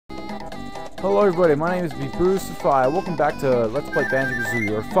Hello everybody, my name is Bruce5. Welcome back to Let's Play Banjo Kazooie.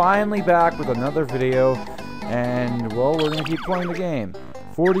 We're finally back with another video, and well, we're gonna keep playing the game.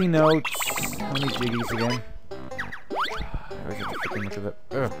 40 notes. How many jiggies again? I always have to freaking look at that.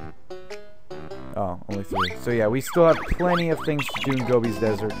 Ugh. Oh, only 3. So yeah, we still have plenty of things to do in Gobi's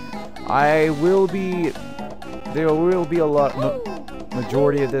desert. There will be a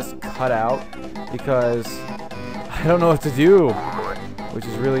majority of this cut out because I don't know what to do, which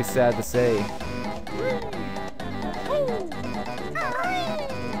is really sad to say.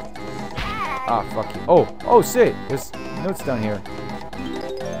 Ah, fuck you. Oh, shit! There's notes down here.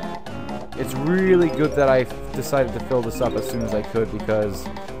 It's really good that I decided to fill this up as soon as I could because,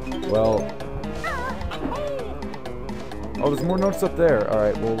 well... Oh, there's more notes up there.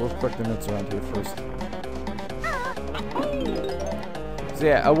 Alright, well, we'll collect the notes around here first. So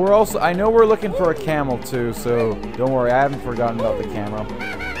yeah, I know we're looking for a camel too, so don't worry, I haven't forgotten about the camera.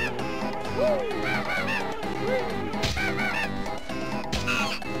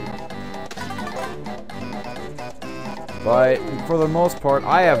 But for the most part,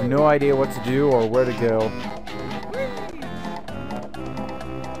 I have no idea what to do or where to go.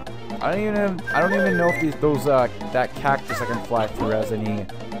 I don't even know if that cactus I can fly through has any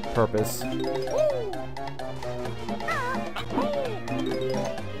purpose.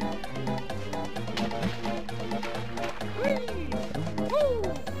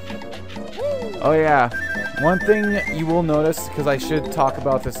 Oh yeah, one thing you will notice, because I should talk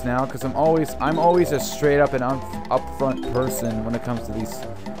about this now, because I'm always a straight up and upfront person when it comes to these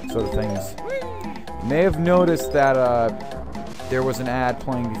sort of things. You may have noticed that there was an ad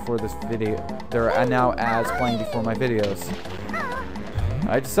playing before this video. There are now ads playing before my videos.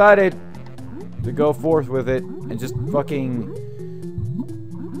 I decided to go forth with it and just fucking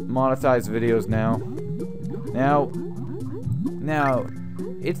monetize videos now. Now,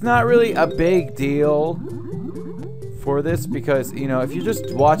 it's not really a big deal for this because, you know, if you're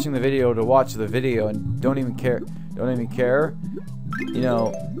just watching the video to watch the video and don't even care, you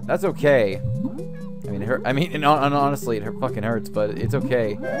know, that's okay. I mean, and honestly, it fucking hurts, but it's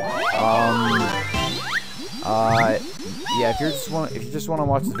okay. Yeah, if you just want to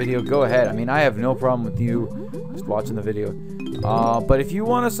watch the video, go ahead. I mean, I have no problem with you just watching the video. But if you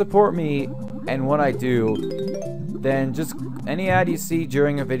want to support me and what I do, then just any ad you see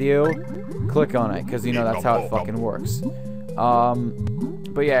during a video, click on it, because you know that's how it fucking works.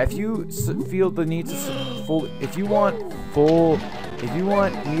 But yeah, if you feel the need to if you want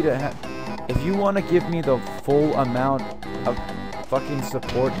to give me the full amount of fucking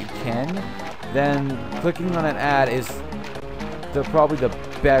support you can, then clicking on an ad is probably the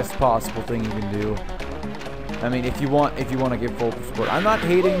best possible thing you can do. I mean, if you want to give full support. I'm not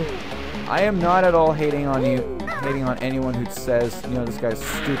hating. I am not at all hating on you. Hating on anyone who says, you know, this guy's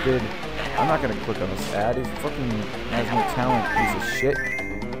stupid. I'm not gonna click on this ad. He fucking has no talent, piece of shit.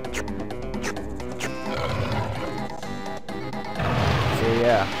 So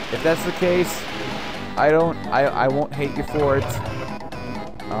yeah, if that's the case, I won't hate you for it.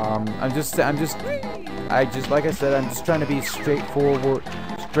 Like I said, I'm just trying to be straightforward,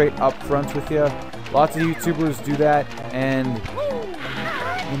 straight up front with you. Lots of YouTubers do that, and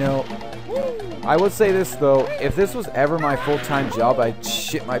you know. I would say this though, if this was ever my full-time job, I'd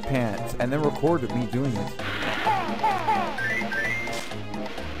shit my pants and then record with me doing it.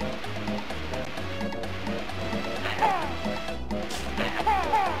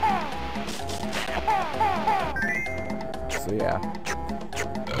 So yeah.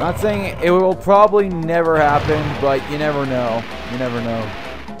 Not saying it will probably never happen, but you never know. You never know.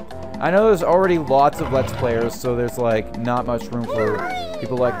 I know there's already lots of Let's Players, so there's like not much room for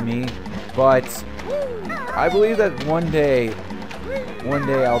people like me. But I believe that one day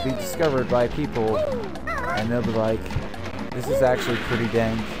I'll be discovered by people, and they'll be like, "This is actually pretty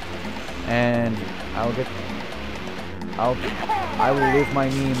dank," and I will live my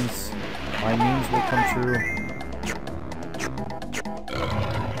memes. My memes will come true.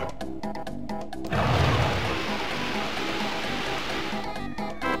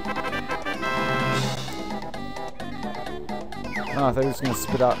 Oh, I thought he was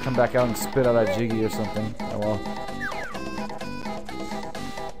gonna come back out and spit out a jiggy or something. Oh well.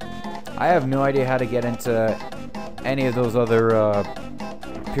 I have no idea how to get into any of those other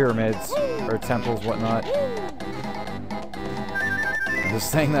pyramids or temples, whatnot. I'm just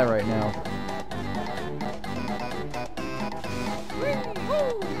saying that right now.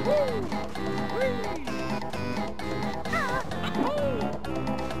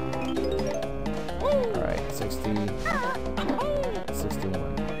 Alright, 60.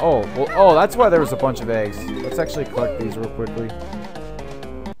 Oh, well, oh, that's why there was a bunch of eggs. Let's actually collect these real quickly.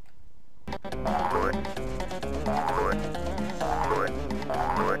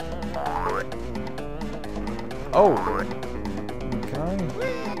 Oh! Can I?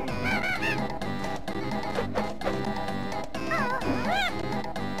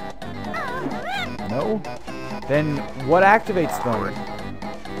 No? Then what activates them?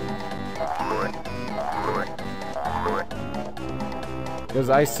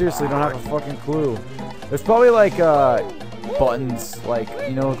 Because I seriously don't have a fucking clue. There's probably like buttons, like,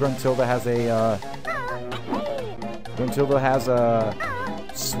 you know, Gruntilda has a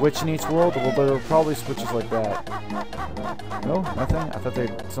switch in each world. Well, there are probably switches like that. No, nothing. I thought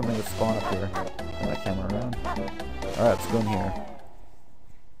there'd something would spawn up here. Turn that camera around. All right, let's go in here.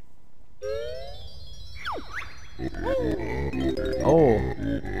 Oh.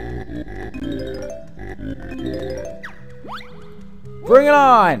 Bring it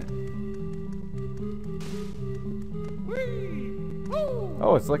on!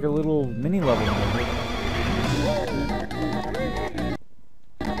 Oh, it's like a little mini level.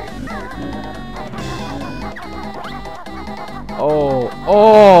 Oh,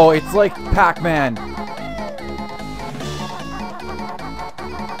 oh, it's like Pac-Man.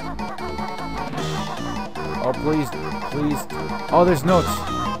 Oh, please, please. Oh, there's notes.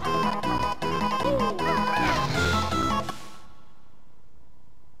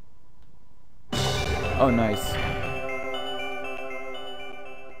 Oh, nice.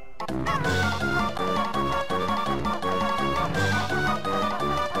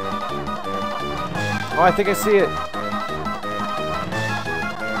 Oh, I think I see it.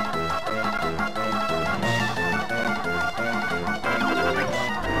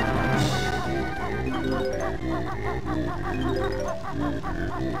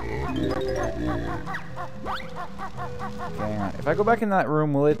 Okay, hang on. If I go back in that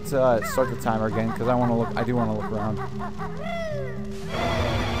room, will it start the timer again? Because I want to look. I do want to look around.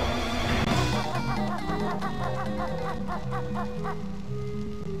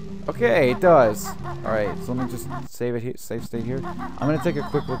 Okay, it does. All right, so let me just save it here. Save state here. I'm gonna take a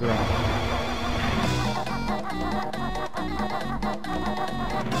quick look around.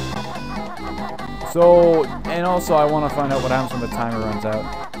 So, and also I want to find out what happens when the timer runs out.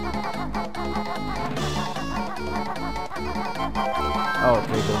 Oh,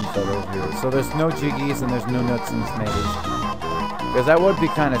 okay, golden feather over here. So there's no jiggies and there's no nuts in this maze. Because that would be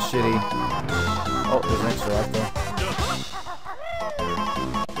kind of shitty. Oh, there's an extra life though.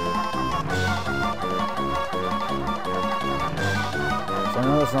 So I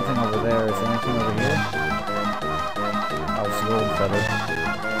know there's nothing over there. Is there anything over here? Oh, it's a golden feather.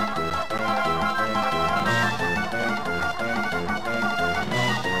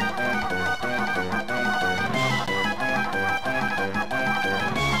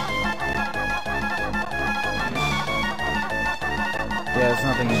 Yeah, there's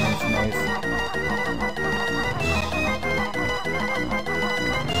nothing in this maze.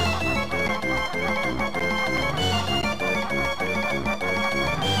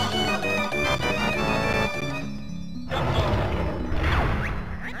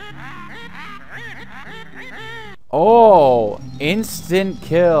 Oh, instant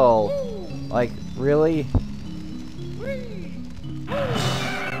kill. Like, really?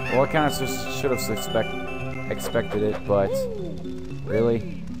 Well, I kind of just should have expected it, but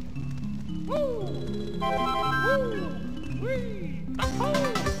really?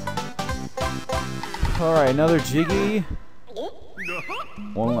 Alright, another jiggy.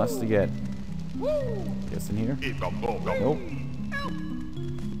 One less to get. Guess in here? Nope.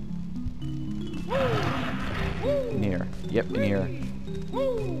 In here. Yep, in here.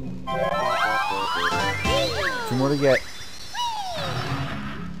 2 more to get.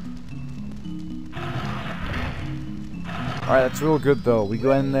 Alright, that's real good though. We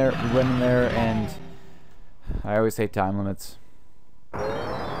went in there, and I always hate time limits.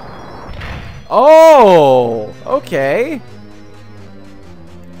 Oh! Okay.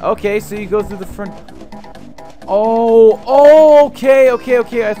 Okay, so you go through the front. Oh, oh, okay. I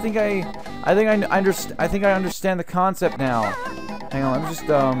think I understand the concept now. Hang on, let me just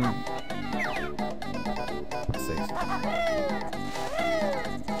let's see.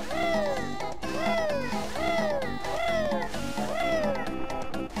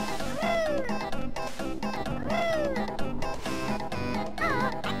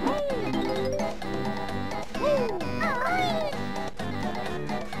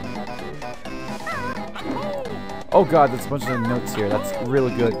 Oh god, there's a bunch of notes here. That's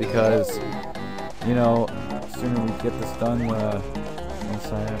really good because, you know, the sooner we get this done, once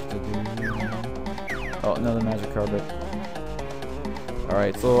I have to do... Oh, another magic carpet.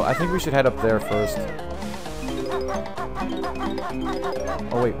 Alright, so I think we should head up there first.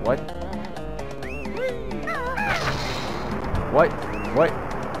 Oh wait, what? What? What?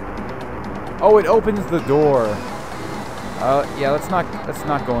 Oh, it opens the door. Yeah, let's not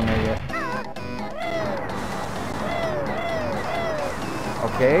go in there yet.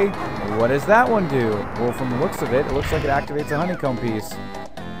 Okay, what does that one do? Well, from the looks of it, it looks like it activates a honeycomb piece.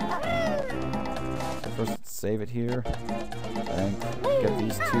 So first, let's save it here. And get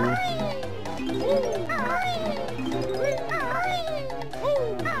these two.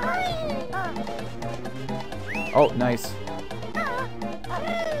 Oh, nice.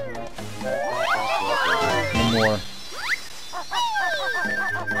 One more.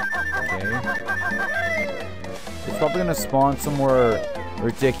 Okay. It's probably gonna spawn somewhere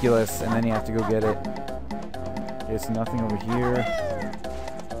ridiculous, and then you have to go get it. Okay, so nothing over here.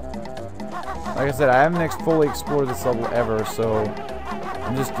 Like I said, I haven't fully explored this level ever, so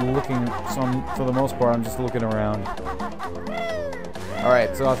I'm just looking. So for the most part, I'm just looking around.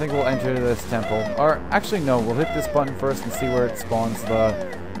 Alright, so I think we'll enter this temple. Or, actually no, we'll hit this button first and see where it spawns the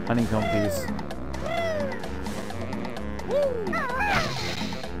honeycomb piece.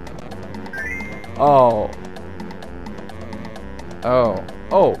 Oh. Oh.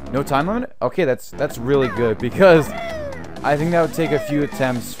 Oh, no time limit? Okay, that's really good, because I think that would take a few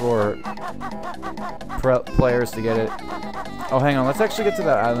attempts for players to get it. Oh, hang on, let's actually get to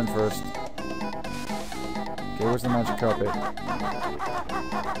that island first. Okay, where's the magic carpet?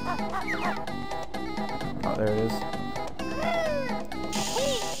 Oh, there it is.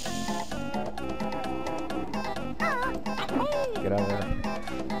 Get out of there.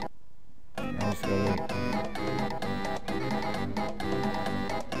 Nice,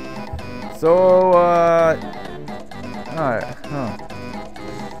 so, alright, huh.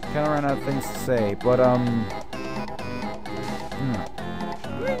 Kinda ran out of things to say, but,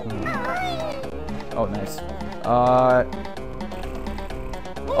 Oh, nice.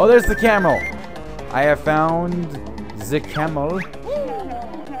 Oh, there's the camel! I have found the camel.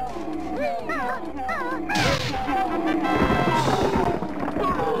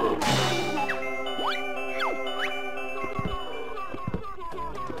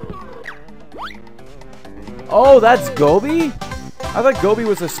 Oh, that's Gobi? I thought Gobi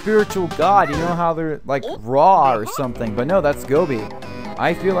was a spiritual god. You know how they're like raw or something. But no, that's Gobi.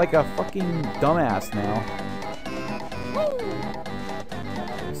 I feel like a fucking dumbass now.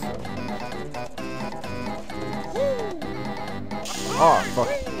 Oh, fuck.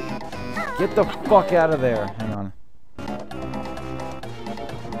 Get the fuck out of there. Hang on.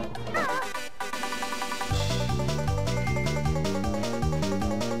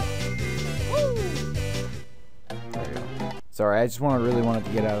 Sorry, I just really wanted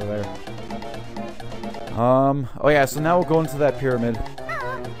to get out of there. Oh yeah, so now we'll go into that pyramid.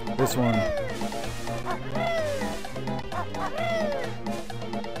 This one.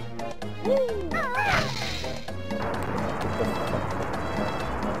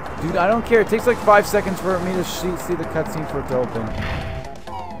 Dude, I don't care. It takes like 5 seconds for me to see the cutscene for it to open.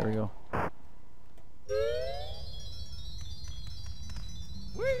 There we go.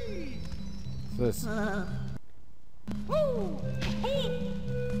 What's this?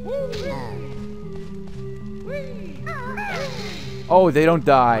 Oh, they don't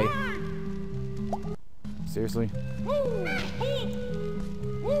die. Seriously?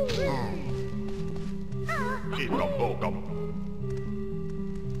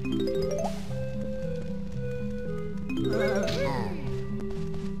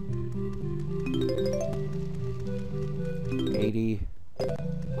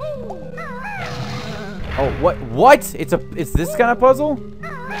 Oh, what? What? It's this kind of puzzle?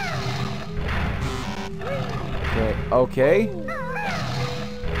 Okay, okay.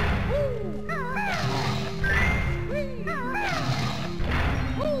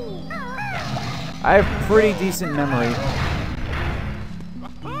 I have pretty decent memory.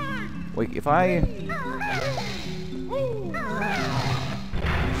 Wait, if I...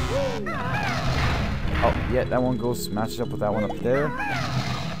 Oh, yeah, that one goes smashed up with that one up there.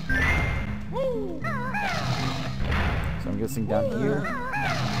 So I'm guessing down here.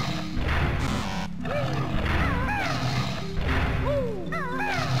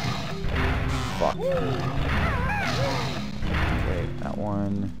 Fuck. Okay, that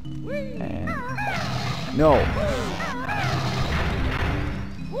one. And... No!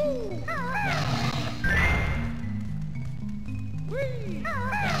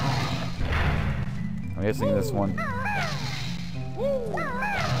 I'm guessing this one. Nope.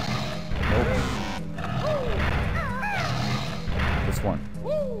 This one.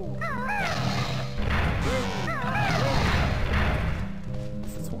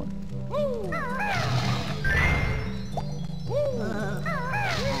 This one.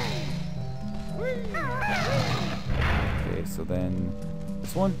 Okay, so then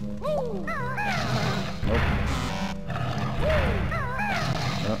this one. Nope.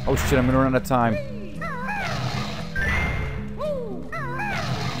 Oh shit, I'm gonna run out of time.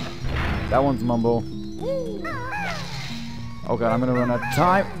 That one's Mumble. Oh god, I'm gonna run out of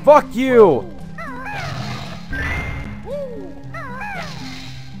time. Fuck you!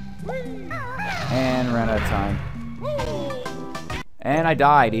 And ran out of time. And I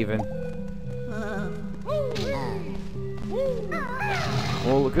died even.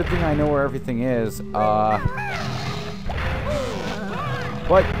 Well, good thing I know where everything is.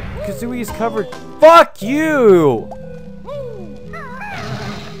 But Kazooie's covered. Fuck you!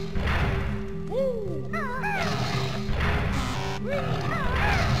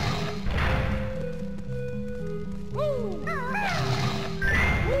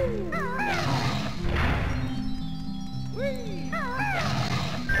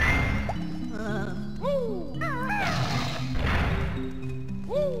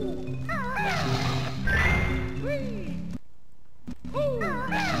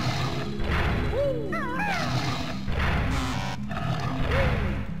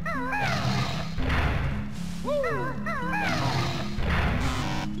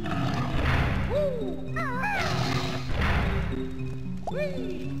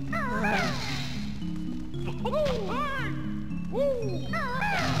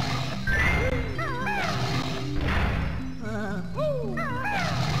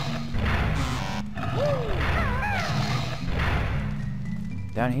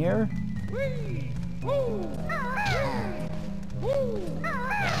 Down here?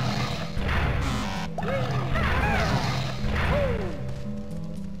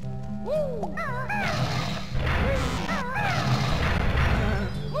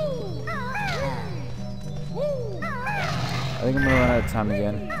 I think I'm gonna run out of time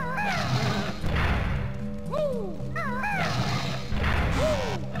again.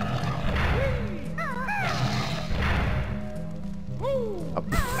 Oh,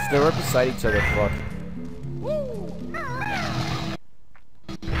 they're right beside each other, fuck.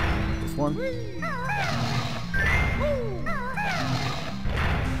 This one?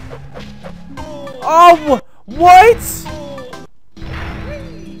 Oh, what?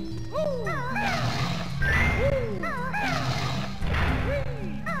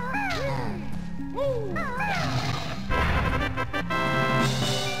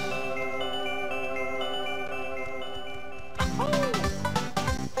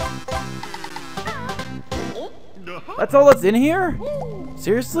 That's all that's in here?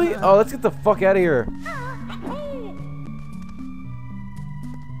 Seriously? Oh, let's get the fuck out of here.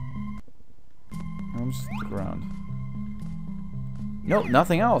 I'm just look around. Nope,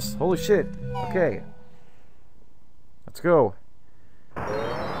 nothing else. Holy shit. Okay. Let's go.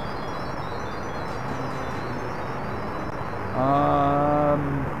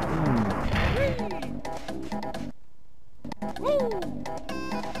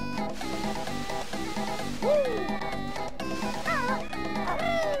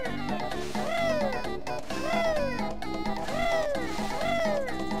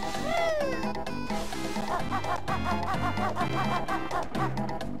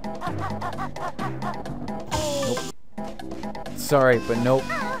 Nope. Sorry, but nope.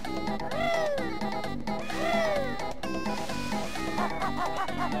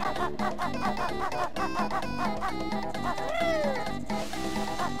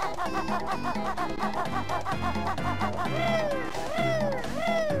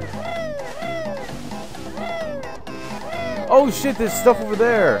 Oh shit, there's stuff over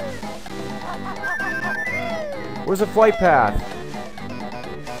there. Where's the flight path?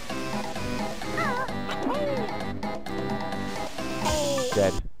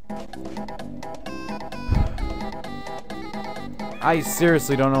 Dead. I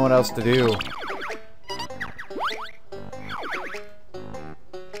seriously don't know what else to do.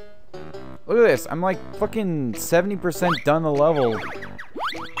 Look at this. I'm like fucking 70% done the level.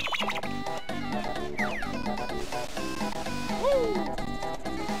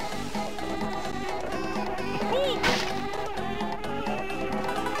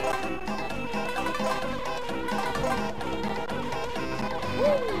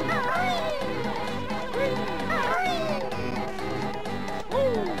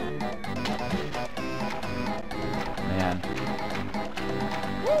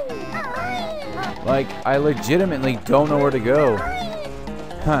 Like, I legitimately don't know where to go.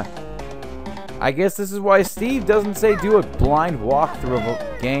 Huh. I guess this is why Steve doesn't say do a blind walkthrough of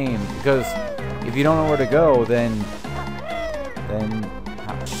a game. Because if you don't know where to go, then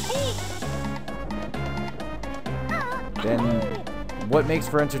what makes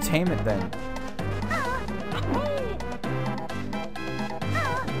for entertainment then?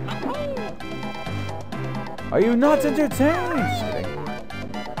 Are you not entertained? Just kidding.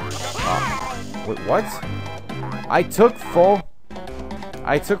 Wait, what? I took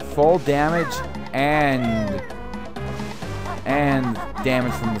full damage and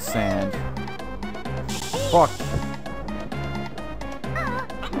damage from the sand. Fuck.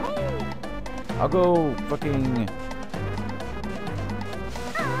 I'll go fucking...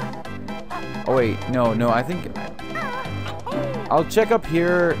 Oh wait, no, I think... I'll check up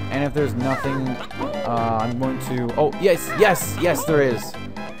here, and if there's nothing, I'm going to... Oh, yes, there is!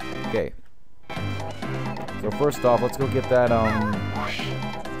 Okay. So first off, let's go get that,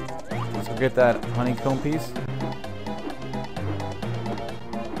 honeycomb piece.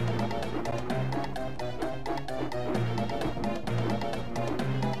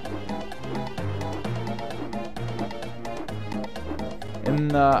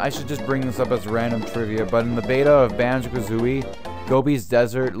 And I should just bring this up as random trivia, but in the beta of Banjo Kazooie, Gobi's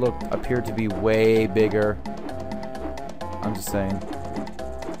desert appeared to be way bigger. I'm just saying.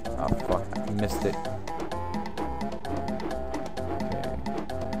 Oh fuck, I missed it.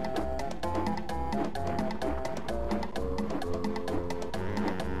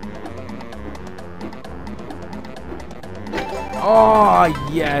 Okay. Oh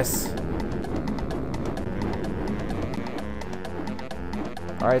yes.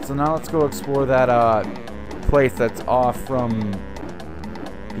 Alright, so now let's go explore that place that's off from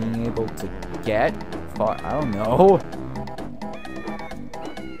being able to get. Fuck, I don't know.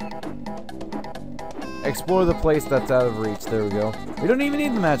 Explore the place that's out of reach. There we go. We don't even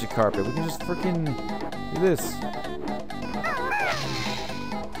need the magic carpet. We can just freaking do this.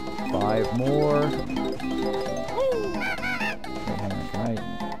 5 more. Okay, hang on, can I...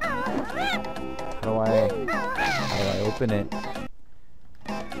 How do I open it?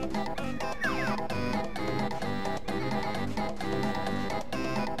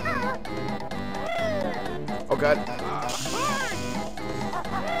 Oh god.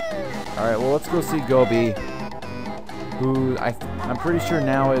 Alright, well let's go see Gobi, who I'm pretty sure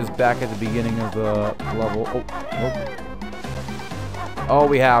now is back at the beginning of the level. Oh, nope. Oh,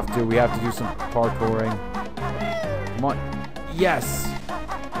 we have to do some parkouring. Come on. Yes!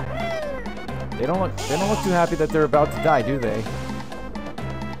 They don't look too happy that they're about to die, do they?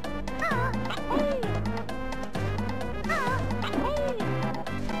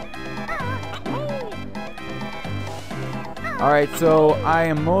 Alright, so I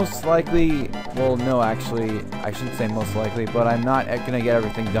am most likely, well no actually, I shouldn't say most likely, but I'm not gonna get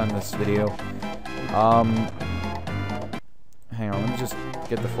everything done in this video. Hang on, let me just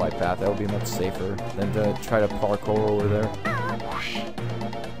get the flight path, that would be much safer than to try to parkour over there.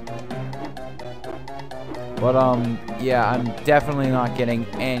 But yeah, I'm definitely not getting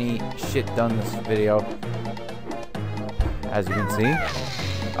any shit done this video, as you can see.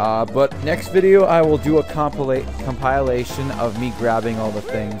 But next video, I will do a compilation of me grabbing all the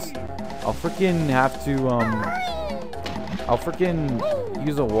things. I'll freaking have to, I'll freaking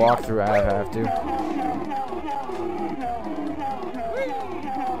use a walkthrough if I have to.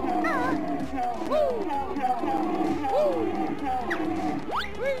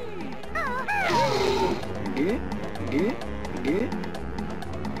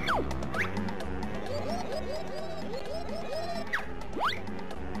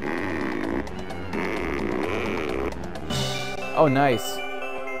 Oh, nice.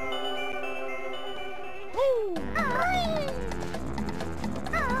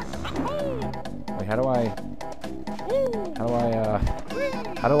 Wait, how do I,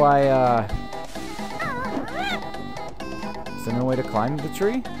 is there no way to climb the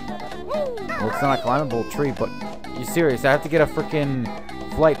tree? Well, it's not a climbable tree, but you serious? I have to get a freaking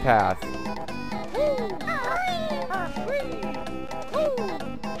flight path.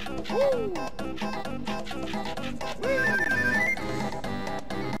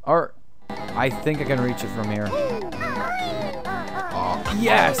 Or, I think I can reach it from here. Oh,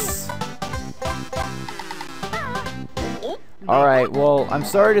 yes! Alright, well, I'm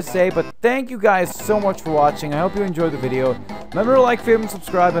sorry to say, but thank you guys so much for watching. I hope you enjoyed the video. Remember to like, favorite, and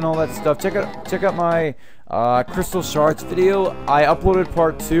subscribe, and all that stuff. Check out my Crystal Shards video. I uploaded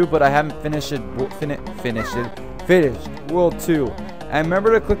part 2, but I haven't finished World 2. And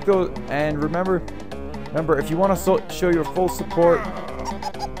remember to click those, and remember, if you want to show your full support,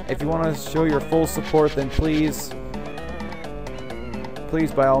 then please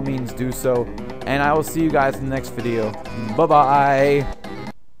by all means do so. And I will see you guys in the next video. Bye-bye.